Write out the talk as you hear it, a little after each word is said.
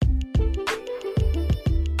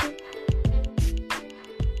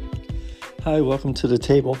Hi, welcome to the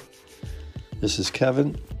table. This is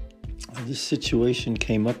Kevin. This situation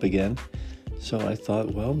came up again, so I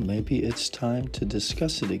thought, well, maybe it's time to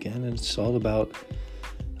discuss it again. And it's all about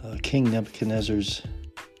King Nebuchadnezzar's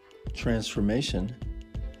transformation,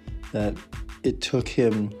 that it took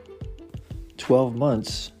him 12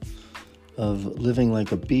 months of living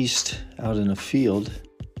like a beast out in a field.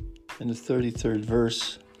 In the 33rd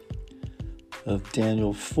verse of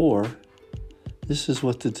Daniel 4, this is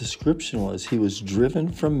what the description was. He was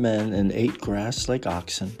driven from men and ate grass like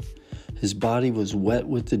oxen. His body was wet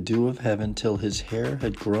with the dew of heaven till his hair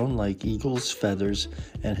had grown like eagle's feathers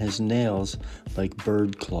and his nails like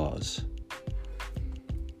bird claws.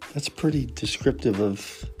 That's pretty descriptive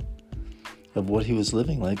of what he was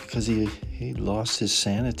living like, because he lost his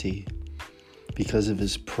sanity because of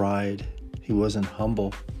his pride. He wasn't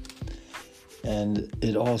humble. And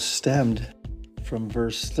it all stemmed from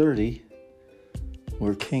verse 30,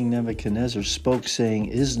 where King Nebuchadnezzar spoke, saying,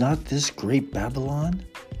 "Is not this great Babylon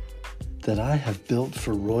that I have built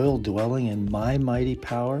for royal dwelling in my mighty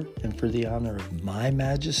power and for the honor of my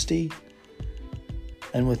majesty?"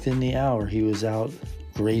 And within the hour he was out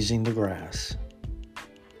grazing the grass.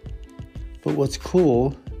 But what's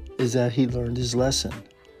cool is that he learned his lesson.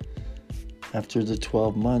 After the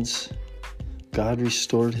 12 months, God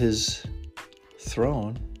restored his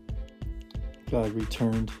throne. God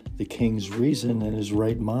returned the king's reason and his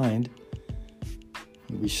right mind.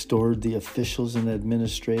 He restored the officials and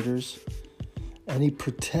administrators, and he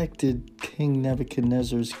protected King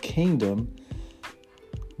Nebuchadnezzar's kingdom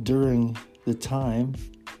during the time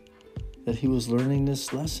that he was learning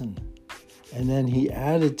this lesson. And then he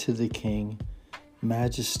added to the king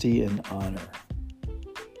majesty and honor.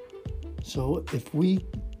 So if we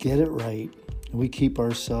get it right and we keep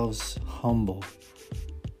ourselves humble,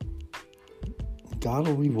 God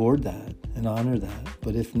will reward that and honor that.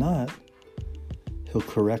 But if not, he'll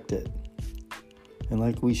correct it. And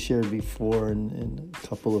like we shared before in a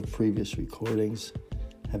couple of previous recordings,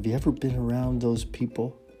 have you ever been around those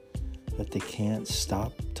people that they can't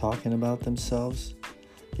stop talking about themselves?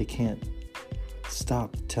 They can't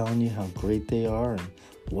stop telling you how great they are and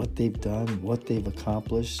what they've done, what they've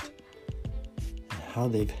accomplished, and how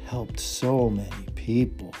they've helped so many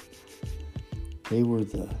people. They were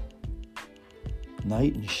the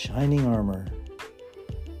knight in shining armor.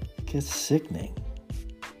 It gets sickening.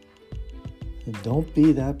 And don't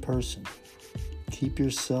be that person. Keep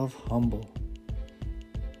yourself humble.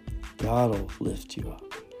 God will lift you up.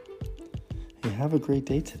 Hey, have a great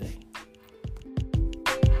day today.